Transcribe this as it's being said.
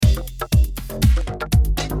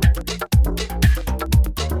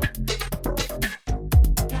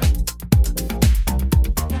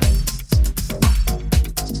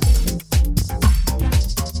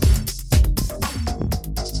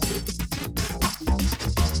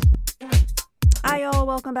Hi, y'all.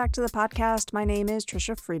 Welcome back to the podcast. My name is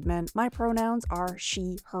Trisha Friedman. My pronouns are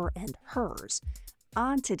she, her, and hers.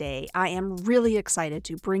 On today, I am really excited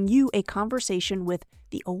to bring you a conversation with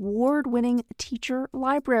the award-winning teacher,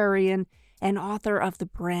 librarian, and author of the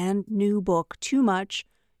brand new book, Too Much,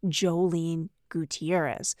 Jolene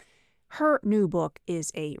Gutiérrez. Her new book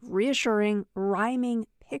is a reassuring, rhyming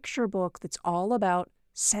picture book that's all about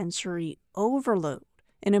sensory overload,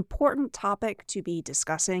 an important topic to be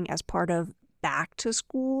discussing as part of back to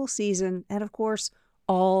school season and, of course,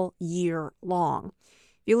 all year long.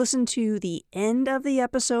 If you listen to the end of the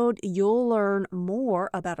episode, you'll learn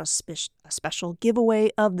more about a special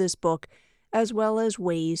giveaway of this book, as well as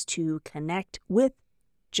ways to connect with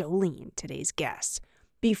Jolene, today's guest.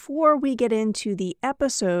 Before we get into the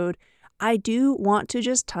episode, I do want to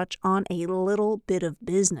just touch on a little bit of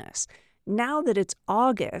business. Now that it's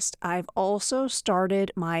August, I've also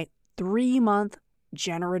started my 3-month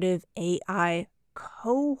generative AI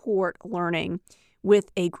cohort learning with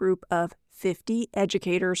a group of 50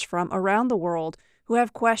 educators from around the world who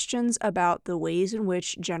have questions about the ways in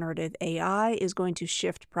which generative AI is going to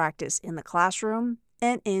shift practice in the classroom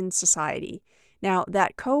and in society. Now,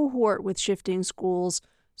 that cohort with Shifting Schools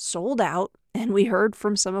sold out, and we heard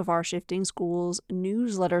from some of our Shifting Schools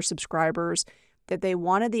newsletter subscribers that they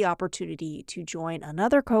wanted the opportunity to join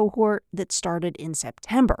another cohort that started in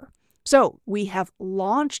September. So we have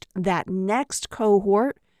launched that next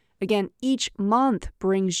cohort. Again, each month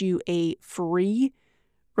brings you a free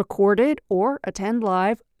recorded or attend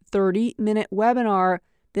live 30-minute webinar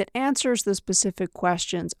that answers the specific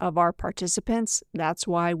questions of our participants. That's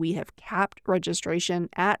why we have capped registration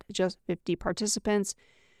at just 50 participants.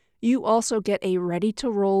 You also get a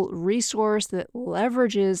ready-to-roll resource that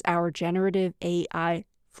leverages our generative AI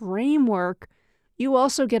framework. You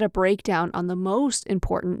also get a breakdown on the most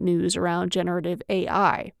important news around generative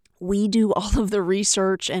AI. We do all of the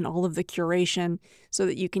research and all of the curation so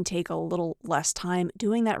that you can take a little less time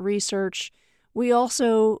doing that research. We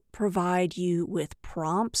also provide you with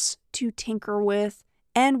prompts to tinker with,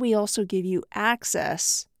 and we also give you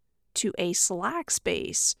access to a Slack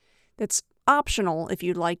space that's optional if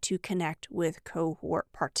you'd like to connect with cohort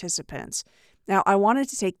participants. Now, I wanted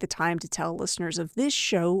to take the time to tell listeners of this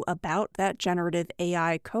show about that generative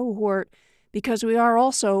AI cohort because we are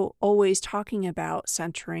also always talking about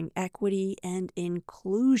centering equity and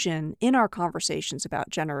inclusion in our conversations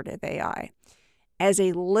about generative AI. As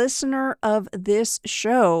a listener of this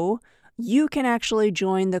show, you can actually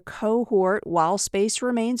join the cohort while space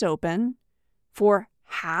remains open for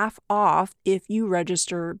half off if you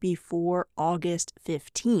register before August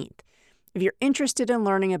 15th. If you're interested in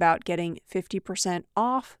learning about getting 50%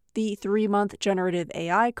 off the 3-month generative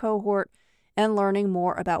AI cohort and learning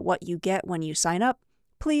more about what you get when you sign up,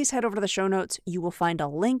 please head over to the show notes. You will find a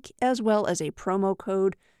link as well as a promo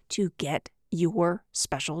code to get your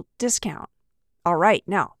special discount. All right,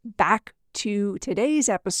 now back to today's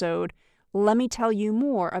episode. Let me tell you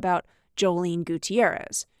more about Jolene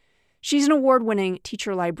Gutiérrez. She's an award-winning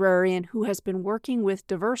teacher librarian who has been working with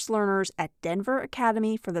diverse learners at Denver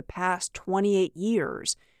Academy for the past 28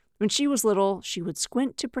 years. When she was little, she would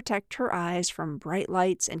squint to protect her eyes from bright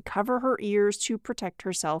lights and cover her ears to protect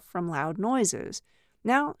herself from loud noises.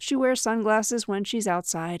 Now, she wears sunglasses when she's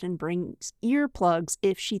outside and brings earplugs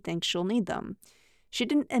if she thinks she'll need them. She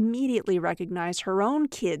didn't immediately recognize her own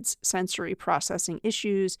kids' sensory processing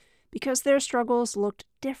issues because their struggles looked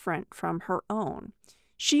different from her own.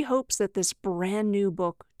 She hopes that this brand new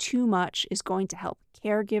book, Too Much, is going to help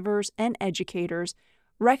caregivers and educators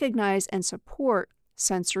recognize and support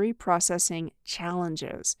sensory processing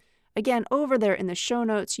challenges. Again, over there in the show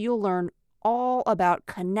notes, you'll learn all about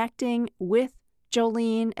connecting with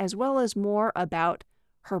Jolene, as well as more about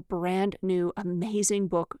her brand new amazing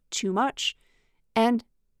book, Too Much, and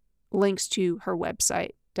links to her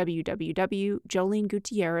website,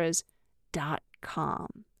 www.jolenegutierrez.com.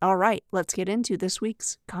 All right, let's get into this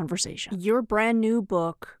week's conversation. Your brand new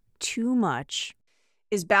book, Too Much,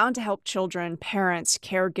 is bound to help children, parents,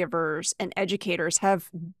 caregivers, and educators have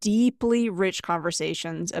deeply rich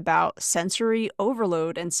conversations about sensory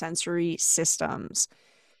overload and sensory systems.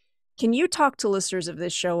 Can you talk to listeners of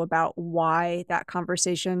this show about why that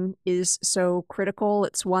conversation is so critical?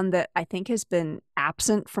 It's one that I think has been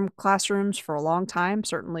absent from classrooms for a long time.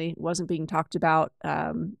 Certainly wasn't being talked about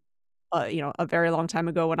a very long time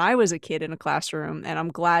ago when I was a kid in a classroom, and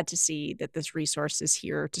I'm glad to see that this resource is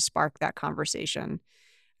here to spark that conversation.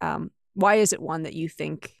 Why is it one that you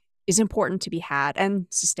think is important to be had and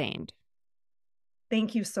sustained?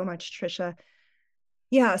 Thank you so much, Trisha.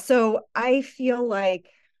 Yeah, so I feel like,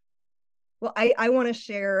 I want to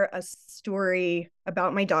share a story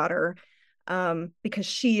about my daughter. because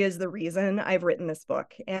she is the reason I've written this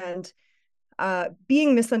book. And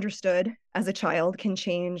being misunderstood as a child can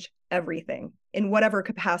change everything in whatever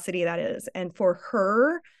capacity that is. And for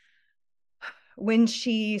her, when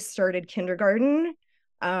she started kindergarten,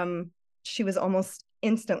 she was almost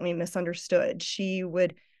instantly misunderstood. She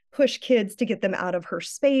would push kids to get them out of her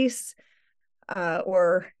space.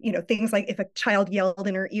 Or, things like if a child yelled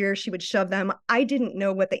in her ear, she would shove them. I didn't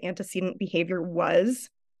know what the antecedent behavior was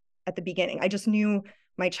at the beginning. I just knew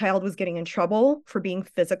my child was getting in trouble for being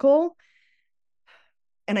physical,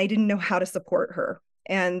 and I didn't know how to support her.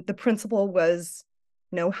 And the principal was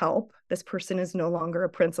no help. This person is no longer a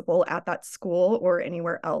principal at that school or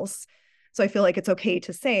anywhere else. So I feel like it's okay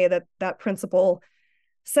to say that that principal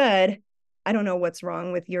said, I don't know what's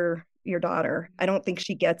wrong with your daughter. I don't think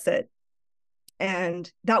she gets it.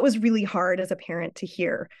 And that was really hard as a parent to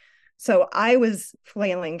hear. So I was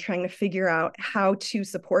flailing, trying to figure out how to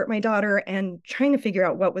support my daughter and trying to figure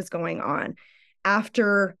out what was going on.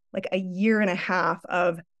 After like a year and a half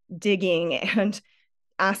of digging and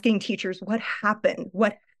asking teachers, what happened?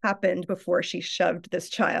 What happened before she shoved this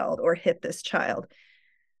child or hit this child?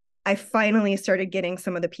 I finally started getting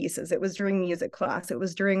some of the pieces. It was during music class. It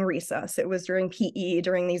was during recess. It was during PE,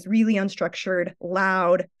 during these really unstructured,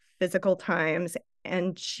 loud, physical times.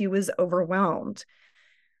 And she was overwhelmed.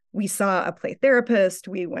 We saw a play therapist.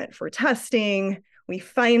 We went for testing. We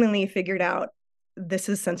finally figured out this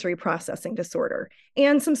is sensory processing disorder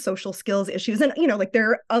and some social skills issues. And,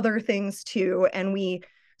 there are other things too. And we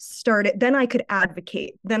started, then I could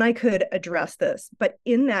advocate, then I could address this. But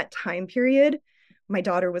in that time period, my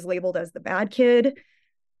daughter was labeled as the bad kid.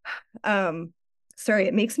 Sorry,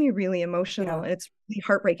 it makes me really emotional. Yeah. And it's really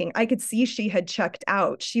heartbreaking. I could see she had checked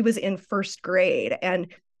out. She was in first grade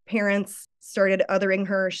and parents started othering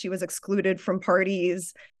her. She was excluded from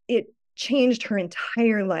parties. It changed her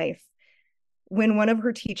entire life. When one of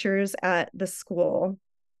her teachers at the school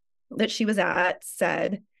that she was at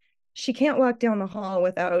said, she can't walk down the hall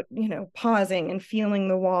without, pausing and feeling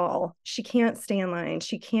the wall. She can't stay in line.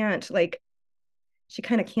 She kind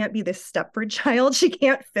of can't be this Stepford child. She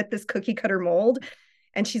can't fit this cookie cutter mold,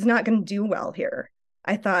 and she's not going to do well here.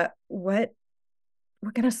 I thought, what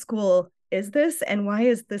kind of school is this? And why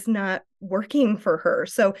is this not working for her?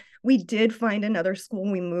 So we did find another school.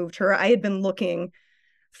 We moved her. I had been looking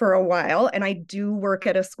for a while, and I do work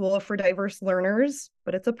at a school for diverse learners,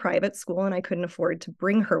 but it's a private school and I couldn't afford to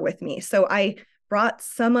bring her with me. So I brought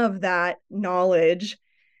some of that knowledge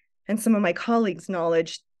and some of my colleagues'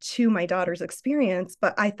 knowledge to my daughter's experience.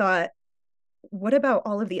 But I thought, what about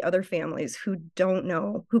all of the other families who don't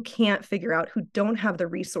know, who can't figure out, who don't have the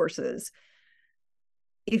resources?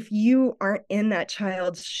 If you aren't in that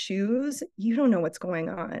child's shoes, you don't know what's going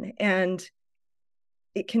on. And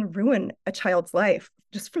it can ruin a child's life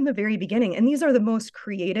just from the very beginning. And these are the most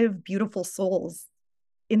creative, beautiful souls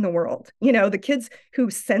in the world. The kids who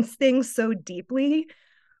sense things so deeply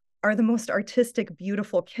are the most artistic,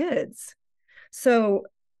 beautiful kids. So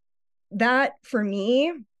that for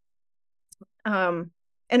me, and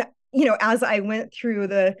as I went through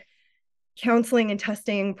the counseling and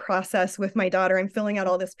testing process with my daughter, I'm filling out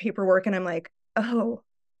all this paperwork and I'm like, oh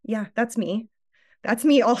yeah, that's me. That's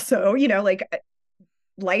me also.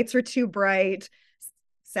 Lights are too bright,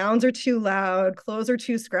 sounds are too loud, clothes are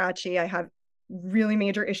too scratchy. I have really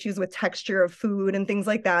major issues with texture of food and things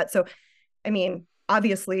like that. So,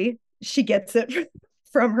 obviously she gets it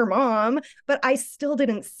from her mom, but I still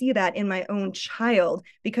didn't see that in my own child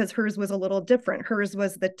because hers was a little different. Hers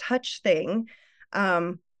was the touch thing,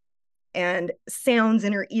 and sounds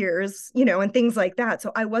in her ears, and things like that.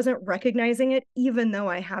 So I wasn't recognizing it, even though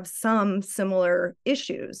I have some similar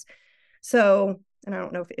issues. So, and I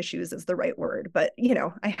don't know if issues is the right word, but,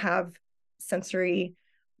 I have sensory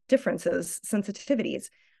differences, sensitivities.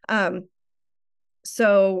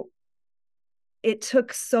 So it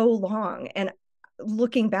took so long. And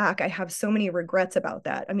looking back, I have so many regrets about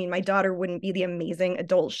that. My daughter wouldn't be the amazing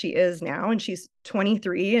adult she is now, and she's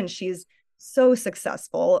 23 and she's so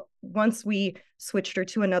successful. Once we switched her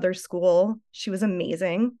to another school, she was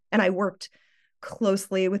amazing. And I worked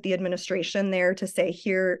closely with the administration there to say,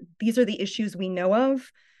 here, these are the issues we know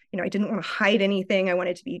of. I didn't want to hide anything. I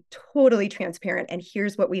wanted to be totally transparent. And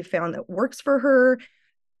here's what we found that works for her.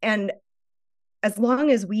 And as long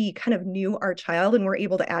as we kind of knew our child and were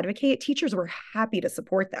able to advocate, teachers were happy to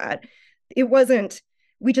support that. It wasn't,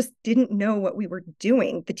 we just didn't know what we were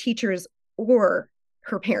doing, the teachers or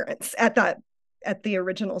her parents at the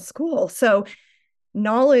original school. So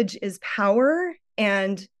knowledge is power,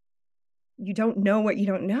 and you don't know what you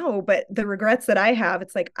don't know. But the regrets that I have,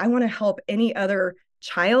 it's like, I want to help any other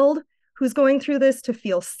child who's going through this to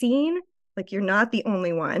feel seen Like, you're not the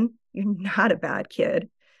only one. You're not a bad kid.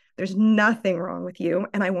 There's nothing wrong with you.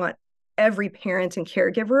 And I want every parent and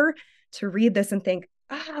caregiver to read this and think,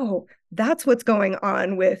 oh, that's what's going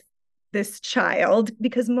on with this child,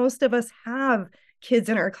 because most of us have kids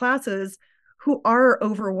in our classes who are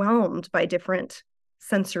overwhelmed by different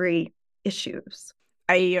sensory issues.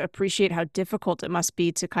 I appreciate how difficult it must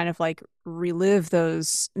be to kind of like relive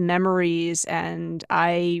those memories. And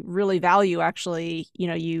I really value actually,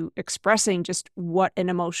 you expressing just what an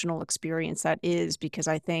emotional experience that is, because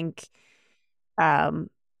I think, um,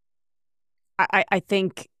 I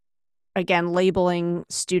think, again, labeling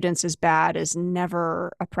students as bad is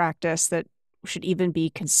never a practice that should even be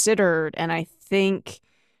considered. And I think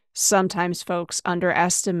sometimes folks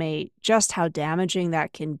underestimate just how damaging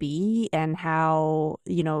that can be, and how,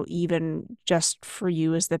 even just for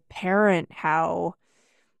you as the parent, how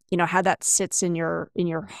that sits in your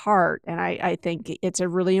heart. And I think it's a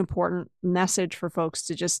really important message for folks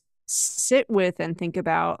to just sit with and think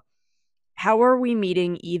about, how are we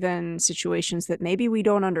meeting even situations that maybe we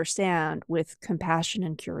don't understand with compassion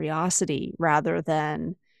and curiosity, rather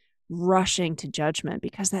than rushing to judgment,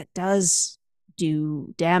 because that does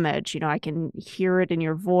do damage. I can hear it in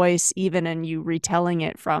your voice, even in you retelling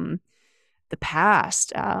it from the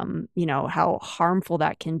past, how harmful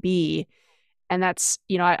that can be. And that's,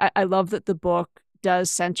 I love that the book does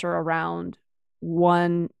center around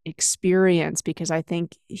one experience, because I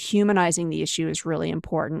think humanizing the issue is really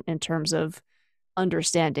important in terms of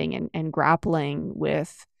understanding and grappling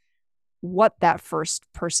with what that first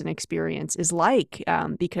person experience is like.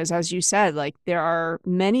 Because as you said, like, there are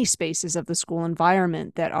many spaces of the school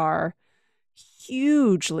environment that are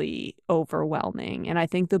hugely overwhelming. And I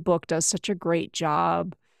think the book does such a great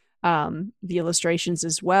job, the illustrations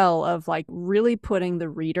as well, of like really putting the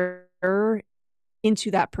reader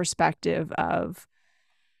into that perspective of,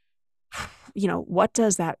 what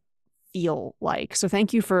does that feel like? So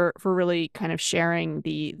thank you for really kind of sharing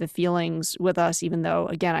the feelings with us, even though,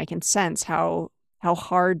 again, I can sense how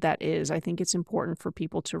hard that is. I think it's important for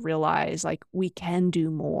people to realize, like, we can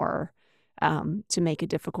do more, to make a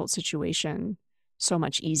difficult situation so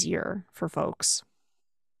much easier for folks.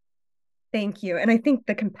 Thank you. And I think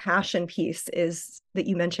the compassion piece is that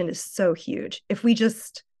you mentioned is so huge. If we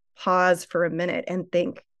just pause for a minute and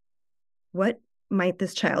think, what might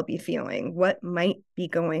this child be feeling? What might be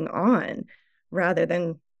going on, rather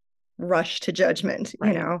than rush to judgment,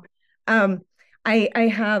 Right. Um,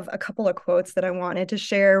 I have a couple of quotes that I wanted to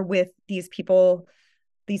share with these people's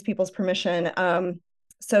permission.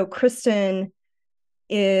 So Kristen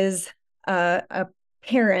is a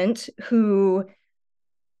parent who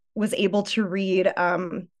was able to read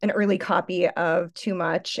an early copy of Too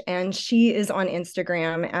Much, and she is on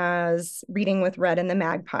Instagram as Reading with Red and the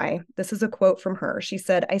Magpie. This is a quote from her. She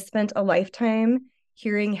said, "I spent a lifetime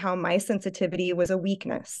hearing how my sensitivity was a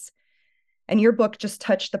weakness, and your book just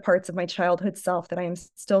touched the parts of my childhood self that I am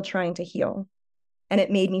still trying to heal. And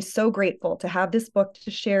it made me so grateful to have this book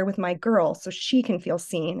to share with my girl so she can feel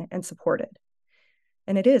seen and supported."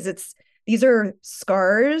 And these are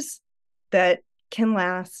scars that can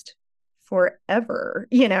last forever.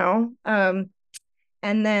 And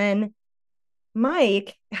then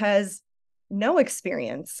Mike has no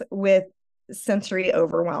experience with sensory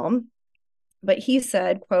overwhelm, but he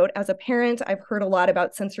said, quote, "As a parent, I've heard a lot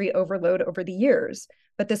about sensory overload over the years,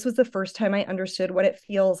 but this was the first time I understood what it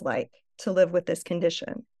feels like to live with this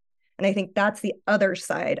condition." And I think that's the other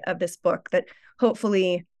side of this book, that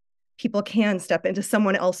hopefully people can step into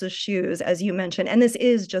someone else's shoes, as you mentioned. And this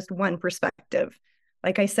is just one perspective.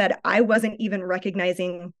 Like I said, I wasn't even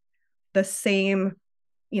recognizing the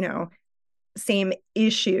you know, same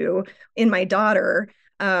issue in my daughter,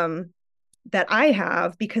 that I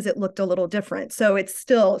have, because it looked a little different. So it's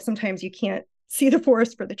still, sometimes you can't see the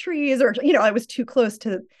forest for the trees, or, I was too close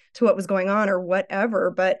to what was going on or whatever.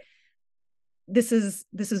 But this is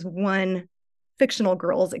one fictional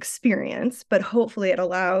girl's experience, but hopefully it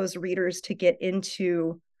allows readers to get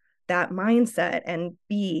into that mindset and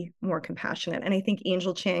be more compassionate. And I think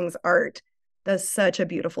Angel Chang's art does such a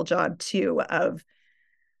beautiful job too of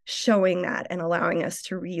showing that and allowing us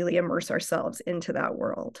to really immerse ourselves into that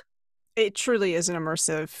world. It truly is an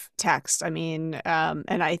immersive text. I mean,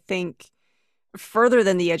 and I think further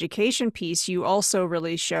than the education piece, you also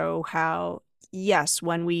really show how, yes,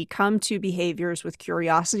 when we come to behaviors with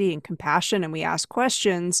curiosity and compassion and we ask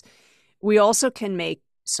questions, we also can make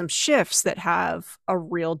some shifts that have a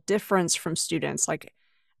real difference from students. Like,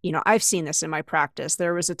 I've seen this in my practice.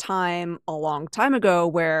 There was a time a long time ago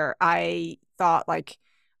where I thought, like,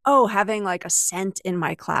 oh, having like a scent in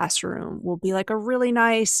my classroom will be like a really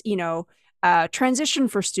nice, transition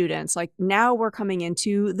for students. Like now we're coming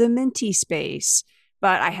into the minty space,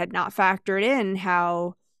 but I had not factored in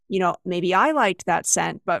how, maybe I liked that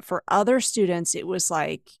scent, but for other students, it was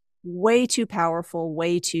like way too powerful,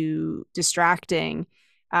 way too distracting.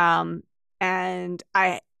 And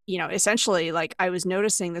essentially, like I was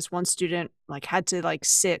noticing this one student like had to like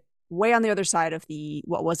sit way on the other side of the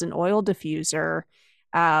what was an oil diffuser.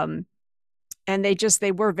 Um, and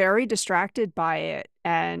they were very distracted by it.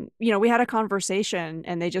 And we had a conversation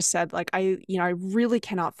and they just said like I really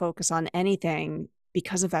cannot focus on anything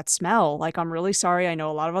because of that smell. Like I'm really sorry, I know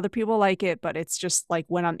a lot of other people like it, but it's just like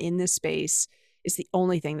when I'm in this space, it's the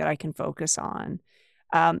only thing that I can focus on.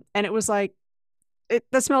 And it was like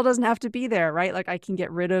the smell doesn't have to be there, right? Like I can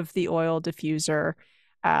get rid of the oil diffuser.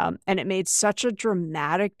 And it made such a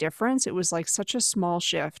dramatic difference. It was like such a small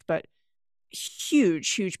shift, but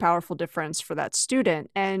huge, powerful difference for that student.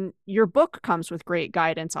 And your book comes with great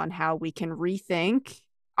guidance on how we can rethink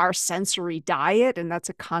our sensory diet. And that's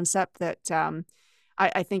a concept that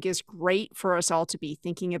I think is great for us all to be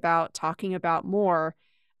thinking about, talking about more.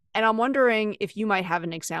 And I'm wondering if you might have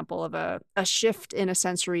an example of a shift in a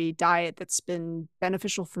sensory diet that's been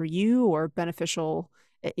beneficial for you or beneficial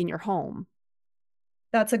in your home.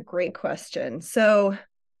 That's a great question. So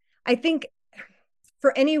I think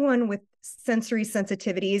for anyone with sensory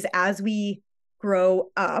sensitivities, as we grow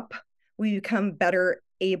up, we become better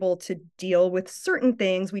able to deal with certain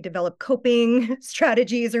things. We develop coping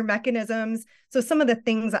strategies or mechanisms. So some of the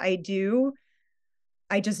things I do,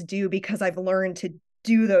 I just do because I've learned to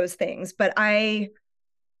do those things. But I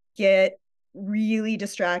get really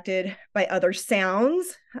distracted by other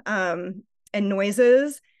sounds and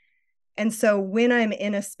noises. And so when I'm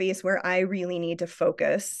in a space where I really need to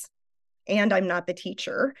focus and I'm not the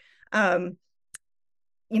teacher, I'm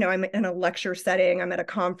in a lecture setting, I'm at a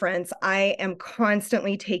conference, I am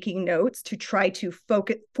constantly taking notes to try to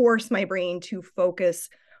force my brain to focus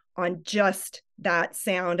on just that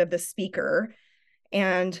sound of the speaker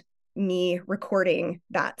and me recording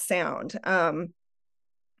that sound.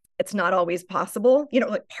 It's not always possible,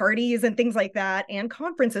 like parties and things like that, and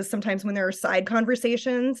conferences, sometimes when there are side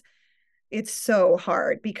conversations, it's so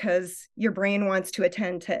hard because your brain wants to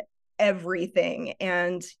attend to everything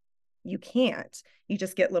and you can't. You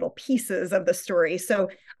just get little pieces of the story. So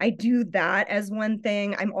I do that as one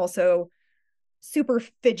thing. I'm also super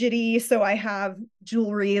fidgety. So I have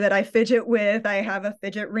jewelry that I fidget with. I have a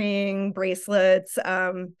fidget ring, bracelets.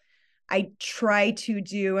 I try to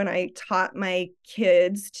do, and I taught my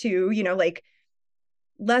kids to, like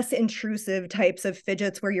less intrusive types of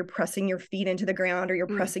fidgets where you're pressing your feet into the ground or you're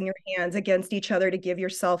Mm. pressing your hands against each other to give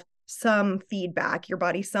yourself some feedback, your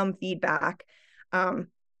body some feedback,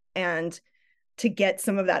 and to get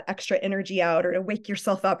some of that extra energy out or to wake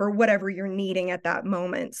yourself up or whatever you're needing at that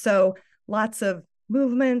moment. So lots of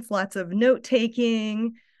movements, lots of note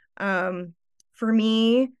taking. For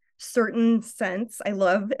me, certain scents, I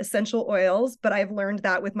love essential oils, but I've learned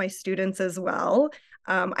that with my students as well.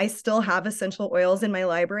 I still have essential oils in my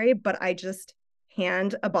library, but I just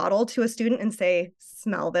hand a bottle to a student and say,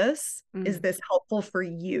 smell this. Is Mm. this helpful for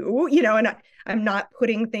you? And I'm not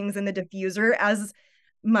putting things in the diffuser as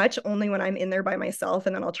much, only when I'm in there by myself,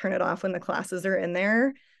 and then I'll turn it off when the classes are in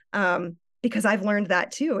there. Because I've learned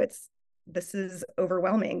that too. This is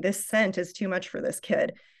overwhelming. This scent is too much for this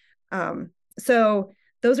kid. So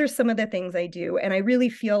those are some of the things I do. And I really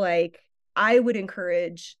feel like I would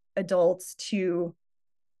encourage adults to,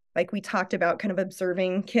 like we talked about, kind of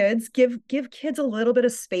observing kids, give kids a little bit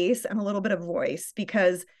of space and a little bit of voice,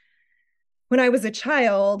 because when I was a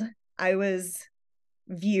child, I was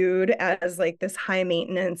viewed as like this high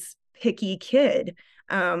maintenance, picky kid.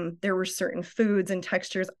 There were certain foods and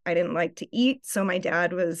textures I didn't like to eat. So my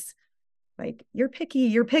dad was like, you're picky,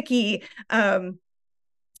 you're picky.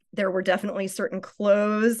 There were definitely certain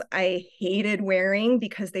clothes I hated wearing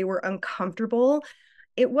because they were uncomfortable.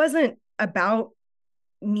 It wasn't about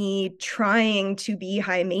me trying to be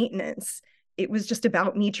high maintenance. It was just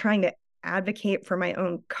about me trying to advocate for my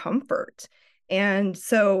own comfort. And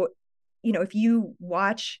so, if you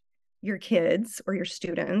watch your kids or your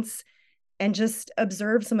students and just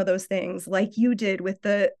observe some of those things like you did with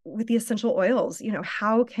the essential oils,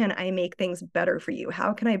 how can I make things better for you?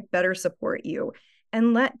 How can I better support you?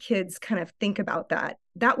 And let kids kind of think about that.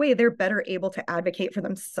 That way they're better able to advocate for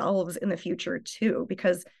themselves in the future too,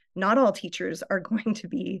 because not all teachers are going to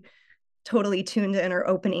be totally tuned in or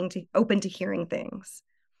open to hearing things.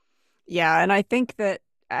 Yeah, and I think that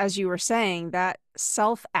as you were saying, that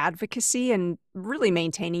self-advocacy and really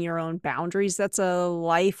maintaining your own boundaries, that's a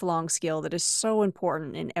lifelong skill that is so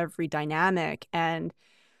important in every dynamic. And,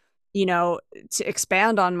 to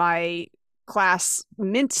expand on my class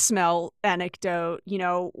mint smell anecdote,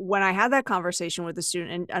 when I had that conversation with the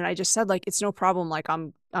student and I just said, like, it's no problem, like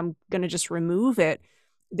I'm gonna just remove it,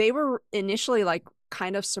 they were initially like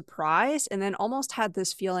kind of surprised and then almost had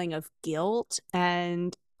this feeling of guilt.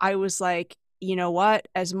 And I was like, you know what?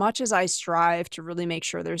 As much as I strive to really make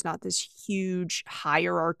sure there's not this huge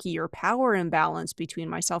hierarchy or power imbalance between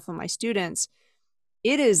myself and my students,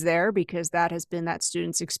 it is there because that has been that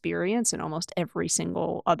student's experience in almost every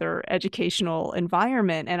single other educational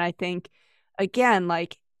environment. And I think, again,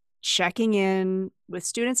 like checking in with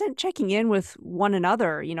students and checking in with one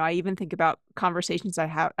another. I even think about conversations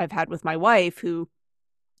I've had with my wife, who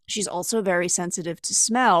she's also very sensitive to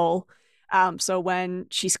smell. So when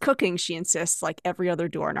she's cooking, she insists like every other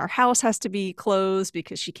door in our house has to be closed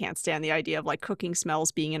because she can't stand the idea of like cooking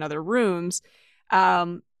smells being in other rooms.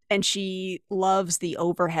 And she loves the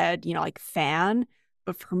overhead, like fan.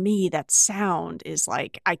 But for me, that sound is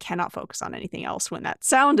like I cannot focus on anything else when that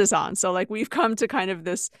sound is on. So like we've come to kind of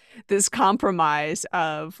this compromise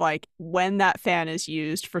of like when that fan is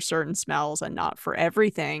used for certain smells and not for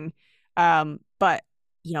everything. But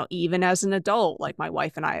even as an adult, like my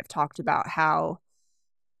wife and I have talked about how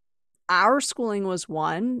our schooling was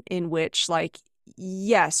one in which, like,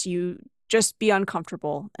 yes, you just be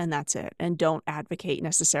uncomfortable and that's it. And don't advocate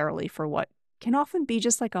necessarily for what can often be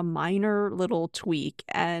just like a minor little tweak.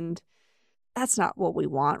 And that's not what we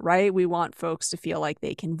want, right? We want folks to feel like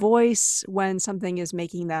they can voice when something is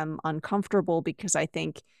making them uncomfortable, because I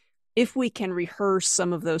think if we can rehearse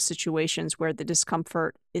some of those situations where the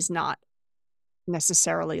discomfort is not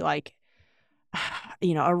necessarily like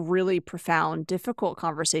a really profound difficult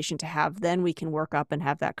conversation to have, then we can work up and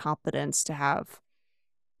have that competence to have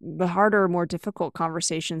the harder, more difficult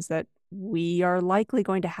conversations that we are likely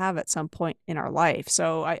going to have at some point in our life.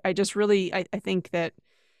 So I just really I think that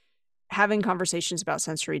having conversations about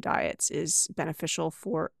sensory diets is beneficial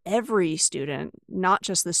for every student, not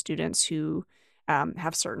just the students who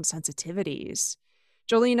have certain sensitivities.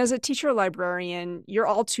 Jolene, as a teacher librarian, you're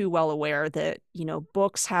all too well aware that,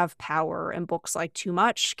 books have power and books like too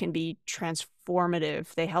much can be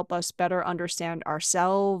transformative. They help us better understand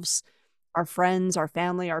ourselves, our friends, our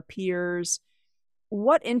family, our peers.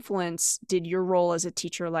 What influence did your role as a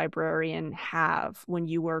teacher librarian have when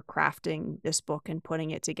you were crafting this book and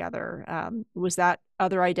putting it together? Was that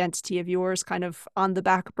other identity of yours kind of on the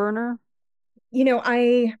back burner?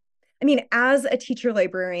 I mean, as a teacher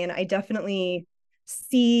librarian, I definitely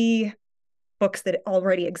see books that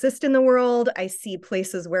already exist in the world. I see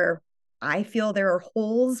places where I feel there are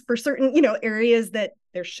holes for certain, areas that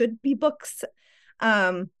there should be books.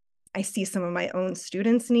 I see some of my own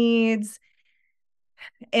students' needs.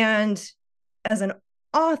 And as an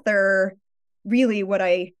author, really what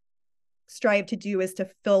I strive to do is to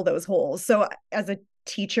fill those holes. So as a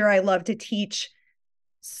teacher, I love to teach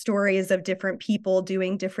stories of different people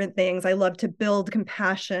doing different things. I love to build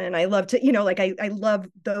compassion. I love to, I love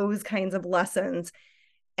those kinds of lessons.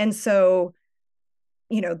 And so,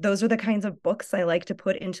 those are the kinds of books I like to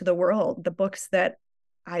put into the world, the books that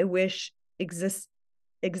I wish exist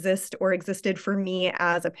or existed for me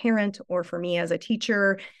as a parent or for me as a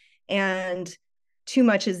teacher. And Too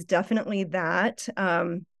Much is definitely that.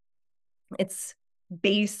 It's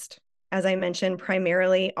based, as I mentioned,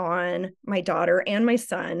 primarily on my daughter and my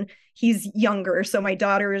son. He's younger, so my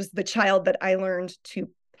daughter is the child that I learned to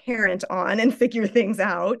parent on and figure things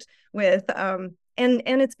out with. And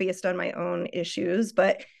it's based on my own issues.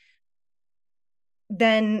 But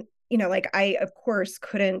then, I, of course,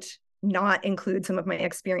 couldn't not include some of my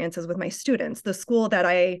experiences with my students. The school that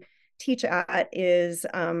I teach at is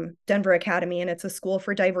Denver Academy, and it's a school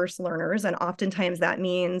for diverse learners. And oftentimes that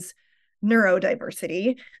means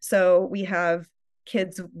neurodiversity. So we have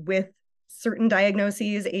kids with certain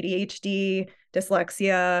diagnoses, ADHD,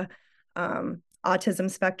 dyslexia, autism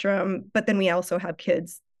spectrum, but then we also have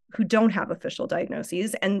kids who don't have official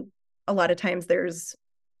diagnoses. And a lot of times there's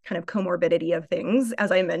kind of comorbidity of things,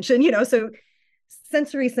 as I mentioned, so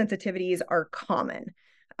sensory sensitivities are common.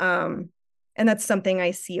 And that's something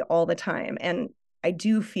I see all the time. And I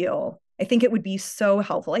think it would be so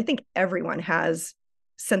helpful. I think everyone has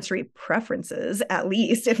sensory preferences, at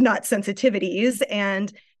least, if not sensitivities.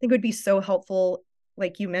 And I think it would be so helpful,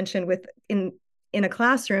 like you mentioned, in a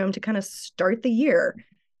classroom to kind of start the year.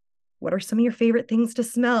 What are some of your favorite things to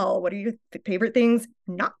smell? What are your favorite things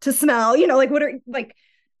not to smell? What are like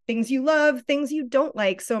things you love, things you don't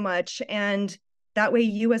like so much? And that way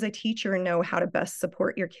you as a teacher know how to best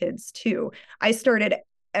support your kids too. I started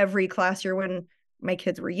every class year when my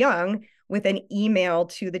kids were young with an email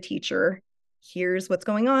to the teacher. Here's what's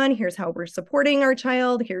going on. Here's how we're supporting our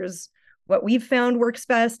child. Here's what we've found works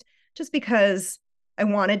best. just because I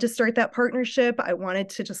wanted to start that partnership. I wanted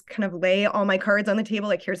to just kind of lay all my cards on the table.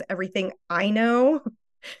 Like, here's everything I know,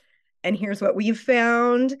 and here's what we've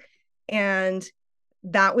found. And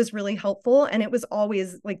that was really helpful. And it was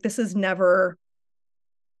always like, this is never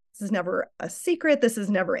a secret. This is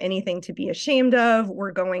never anything to be ashamed of.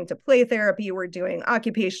 We're going to play therapy. We're doing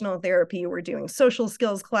occupational therapy. We're doing social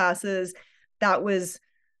skills classes. That was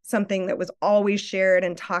something that was always shared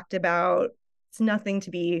and talked about. It's nothing to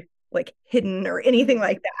be like hidden or anything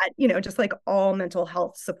like that, just like all mental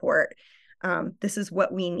health support. This is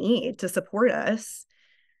what we need to support us.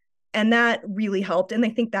 And that really helped. And I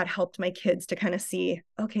think that helped my kids to kind of see,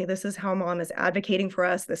 okay, this is how mom is advocating for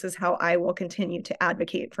us. This is how I will continue to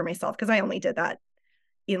advocate for myself. Because I only did that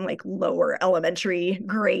in like lower elementary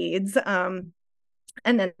grades. And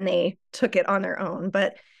then they took it on their own.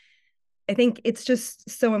 But I think it's just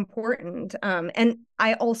so important. And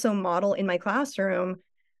I also model in my classroom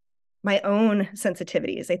my own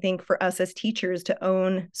sensitivities. I think for us as teachers to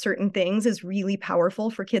own certain things is really powerful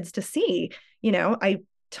for kids to see. I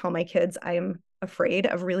tell my kids I am afraid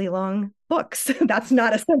of really long books. That's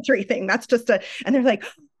not a sensory thing. That's just and they're like,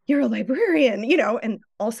 you're a librarian, and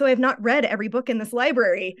also I've not read every book in this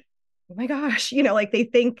library. Oh my gosh, like they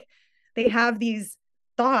think they have these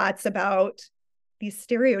thoughts about these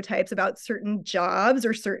stereotypes about certain jobs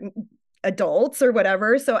or certain adults or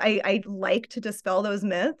whatever. So I like to dispel those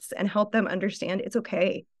myths and help them understand it's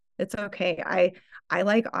okay. It's okay. I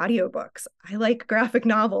like audiobooks. I like graphic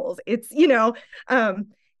novels. It's,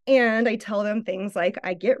 and I tell them things like,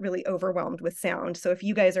 I get really overwhelmed with sound. So if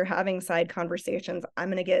you guys are having side conversations, I'm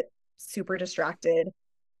going to get super distracted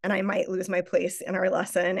and I might lose my place in our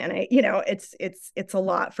lesson. And it's a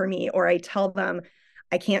lot for me. Or I tell them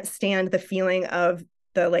I can't stand the feeling of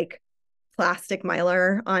the like plastic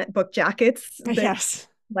mylar on book jackets that Yes.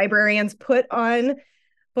 librarians put on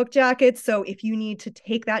book jackets. So if you need to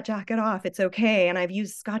take that jacket off, it's okay. And I've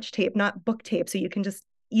used Scotch tape, not book tape. So you can just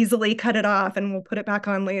easily cut it off and we'll put it back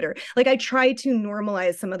on later. Like I try to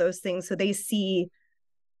normalize some of those things so they see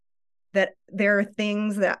that there are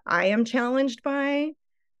things that I am challenged by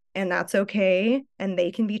and that's okay. And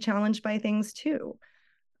they can be challenged by things too.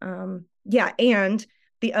 Yeah. And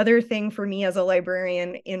the other thing for me as a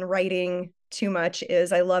librarian in writing too much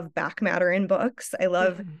is I love back matter in books. I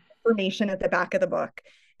love information at the back of the book.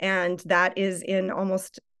 And that is in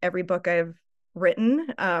almost every book I've written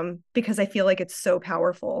because I feel like it's so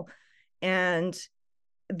powerful. And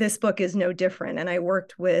this book is no different. And I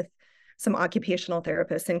worked with some occupational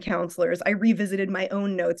therapists and counselors. I revisited my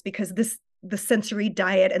own notes because the sensory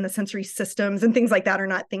diet and the sensory systems and things like that are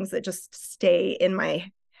not things that just stay in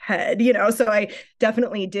my head, so I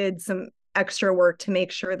definitely did some extra work to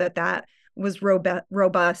make sure that was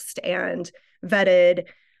robust and vetted.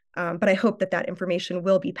 But I hope that information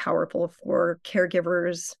will be powerful for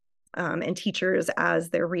caregivers and teachers as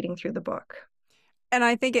they're reading through the book. And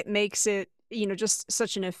I think it makes it, just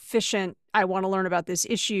such an efficient, I want to learn about this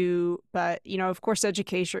issue. But, of course,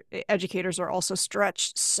 educators are also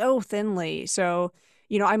stretched so thinly. So,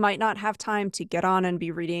 I might not have time to get on and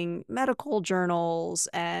be reading medical journals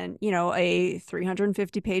and, a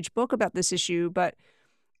 350-page book about this issue. But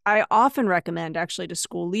I often recommend actually to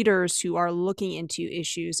school leaders who are looking into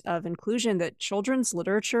issues of inclusion that children's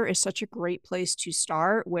literature is such a great place to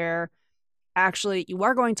start, where actually you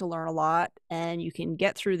are going to learn a lot and you can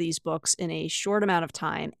get through these books in a short amount of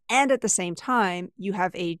time. And at the same time, you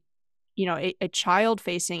have a child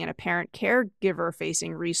facing and a parent caregiver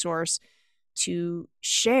facing resource to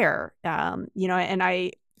share.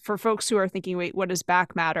 And for folks who are thinking, wait, what does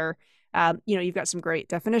back matter? You've got some great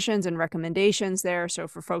definitions and recommendations there. So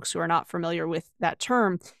for folks who are not familiar with that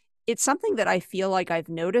term, it's something that I feel like I've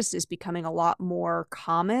noticed is becoming a lot more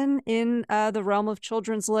common in the realm of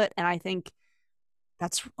children's lit. And I think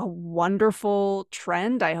that's a wonderful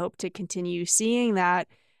trend. I hope to continue seeing that.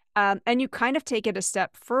 And you kind of take it a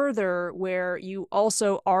step further where you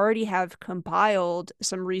also already have compiled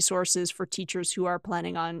some resources for teachers who are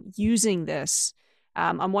planning on using this.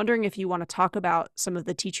 I'm wondering if you want to talk about some of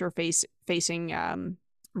the facing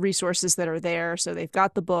resources that are there. So they've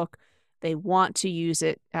got the book, they want to use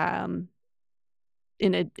it in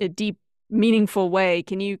a deep, meaningful way.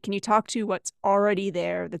 Can you talk to what's already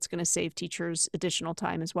there that's going to save teachers additional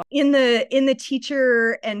time as well? In the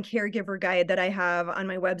teacher and caregiver guide that I have on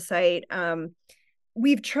my website,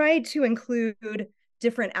 we've tried to include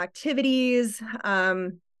different activities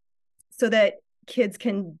so that kids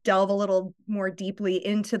can delve a little more deeply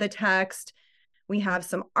into the text. We have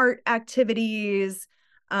some art activities,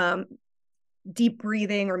 deep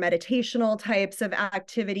breathing or meditational types of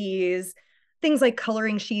activities. things like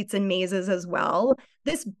coloring sheets and mazes as well.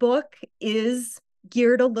 This book is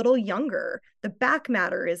geared a little younger. The back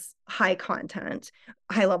matter is high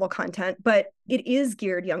level content, but it is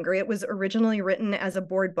geared younger. It was originally written as a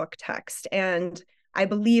board book text, and I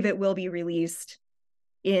believe it will be released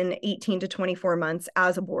in 18 to 24 months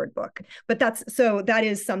as a board book. But that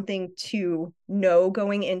is something to know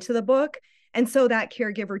going into the book. And so that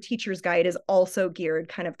caregiver teacher's guide is also geared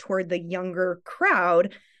kind of toward the younger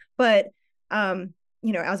crowd. But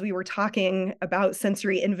as we were talking about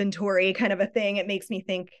sensory inventory kind of a thing, it makes me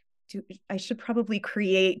think, I should probably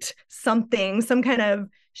create some kind of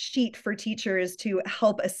sheet for teachers to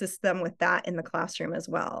help assist them with that in the classroom as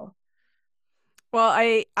well.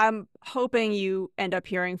 Well, I'm hoping you end up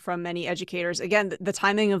hearing from many educators. Again, the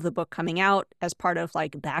timing of the book coming out as part of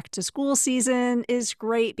like back to school season is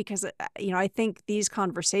great because, I think these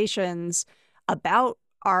conversations about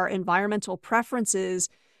our environmental preferences,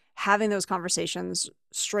 having those conversations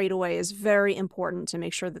straight away is very important to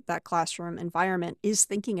make sure that that classroom environment is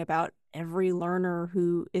thinking about every learner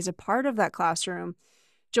who is a part of that classroom.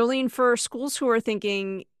 Jolene, for schools who are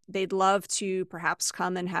thinking they'd love to perhaps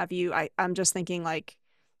come and have you, I'm just thinking like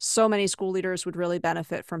so many school leaders would really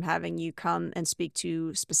benefit from having you come and speak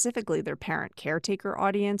to specifically their parent caretaker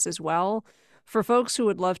audience as well. For folks who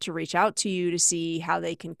would love to reach out to you to see how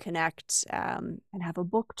they can connect and have a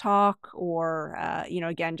book talk or,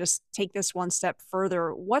 again, just take this one step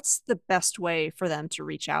further, what's the best way for them to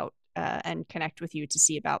reach out and connect with you to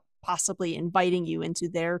see about possibly inviting you into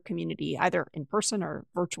their community, either in person or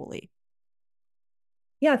virtually?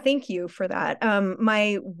 Yeah, thank you for that.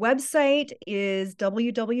 My website is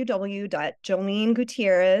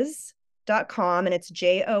www.jolenegutierrez.com, and it's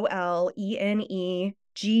JoleneGutierrez.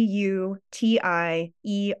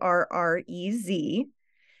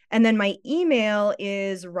 And then my email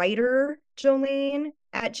is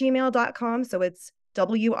writerjolene@gmail.com. So it's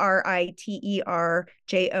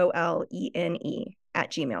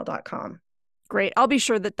WRITERJOLENE@gmail.com. Great. I'll be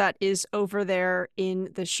sure that that is over there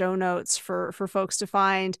in the show notes for folks to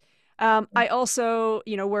find. I also,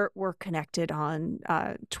 we're connected on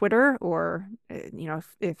Twitter, or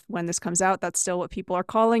if when this comes out, that's still what people are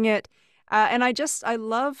calling it. And I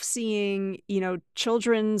love seeing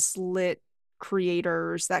children's lit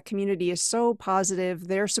creators. That community is so positive.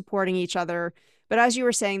 They're supporting each other. But as you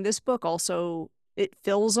were saying, this book also it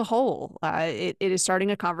fills a hole. It is starting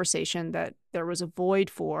a conversation that there was a void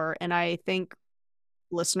for, and I think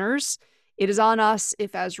listeners, it is on us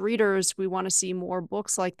if as readers we want to see more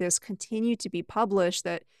books like this continue to be published,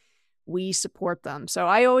 that we support them. So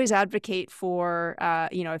I always advocate for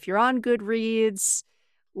if you're on Goodreads,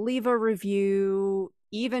 leave a review,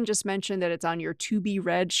 even just mention that it's on your to be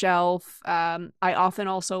read shelf. I often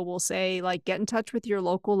also will say, like, get in touch with your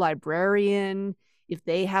local librarian if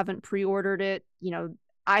they haven't pre-ordered it.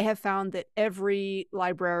 I have found that every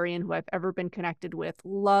librarian who I've ever been connected with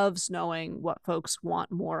loves knowing what folks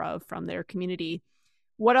want more of from their community.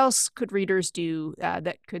 What else could readers do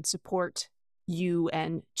that could support you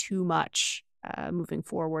and Too Much moving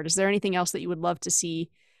forward? Is there anything else that you would love to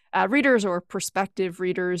see readers or prospective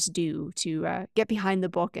readers do to get behind the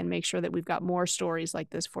book and make sure that we've got more stories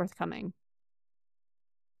like this forthcoming?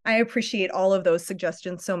 I appreciate all of those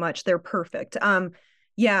suggestions so much. They're perfect.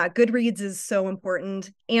 Yeah, Goodreads is so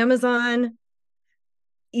important. Amazon,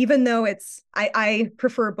 even though I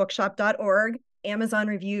prefer bookshop.org, Amazon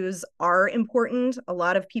reviews are important. A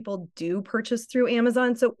lot of people do purchase through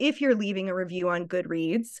Amazon. So if you're leaving a review on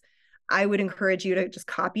Goodreads, I would encourage you to just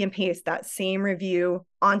copy and paste that same review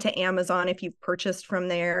onto Amazon if you've purchased from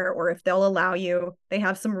there, or if they'll allow you. They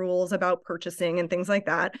have some rules about purchasing and things like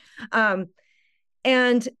that.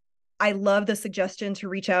 And I love the suggestion to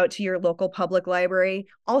reach out to your local public library.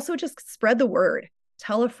 Also, just spread the word.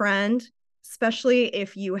 Tell a friend, especially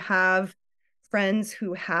if you have friends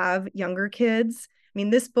who have younger kids. I mean,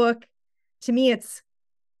 this book, to me,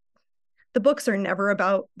 the books are never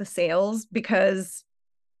about the sales, because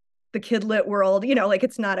the kid lit world,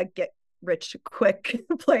 it's not a get rich quick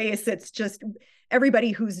place. It's just everybody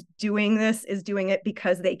who's doing this is doing it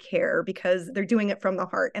because they care, because they're doing it from the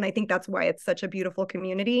heart. And I think that's why it's such a beautiful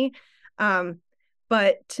community.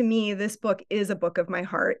 But to me, this book is a book of my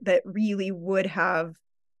heart that really would have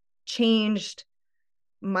changed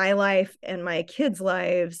my life and my kids'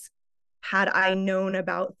 lives had I known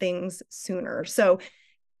about things sooner. So,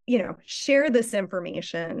 share this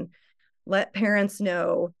information. Let parents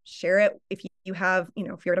know, share it. If you have,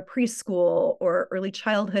 if you're at a preschool or early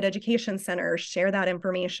childhood education center, share that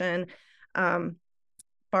information far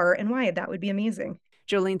and wide. That would be amazing.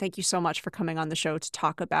 Jolene, thank you so much for coming on the show to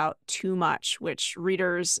talk about Too Much, which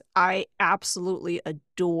readers, I absolutely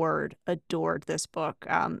adored this book.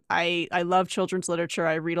 I love children's literature.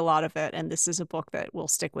 I read a lot of it, and this is a book that will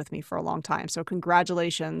stick with me for a long time. So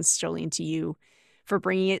congratulations, Jolene, to you for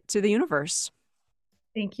bringing it to the universe.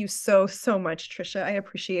 Thank you so, so much, Trisha. I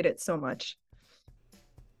appreciate it so much.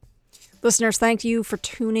 Listeners, thank you for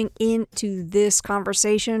tuning in to this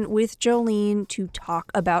conversation with Jolene to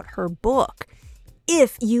talk about her book.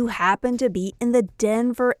 If you happen to be in the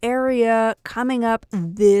Denver area coming up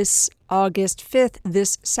this August 5th,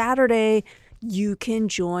 this Saturday, you can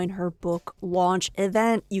join her book launch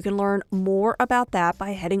event. You can learn more about that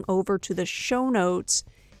by heading over to the show notes.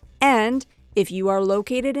 And if you are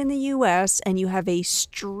located in the U.S. and you have a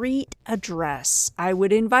street address, I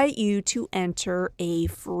would invite you to enter a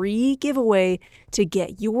free giveaway to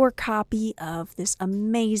get your copy of this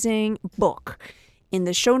amazing book. In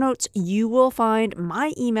the show notes, you will find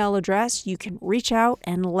my email address. You can reach out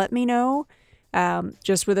and let me know.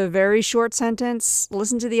 Just with a very short sentence,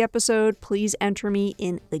 listen to the episode. Please enter me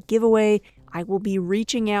in the giveaway. I will be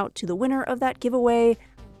reaching out to the winner of that giveaway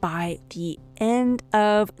by the end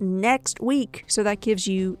of next week. So that gives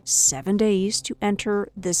you 7 days to enter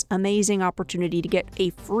this amazing opportunity to get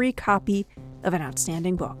a free copy of an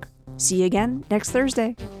outstanding book. See you again next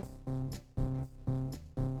Thursday.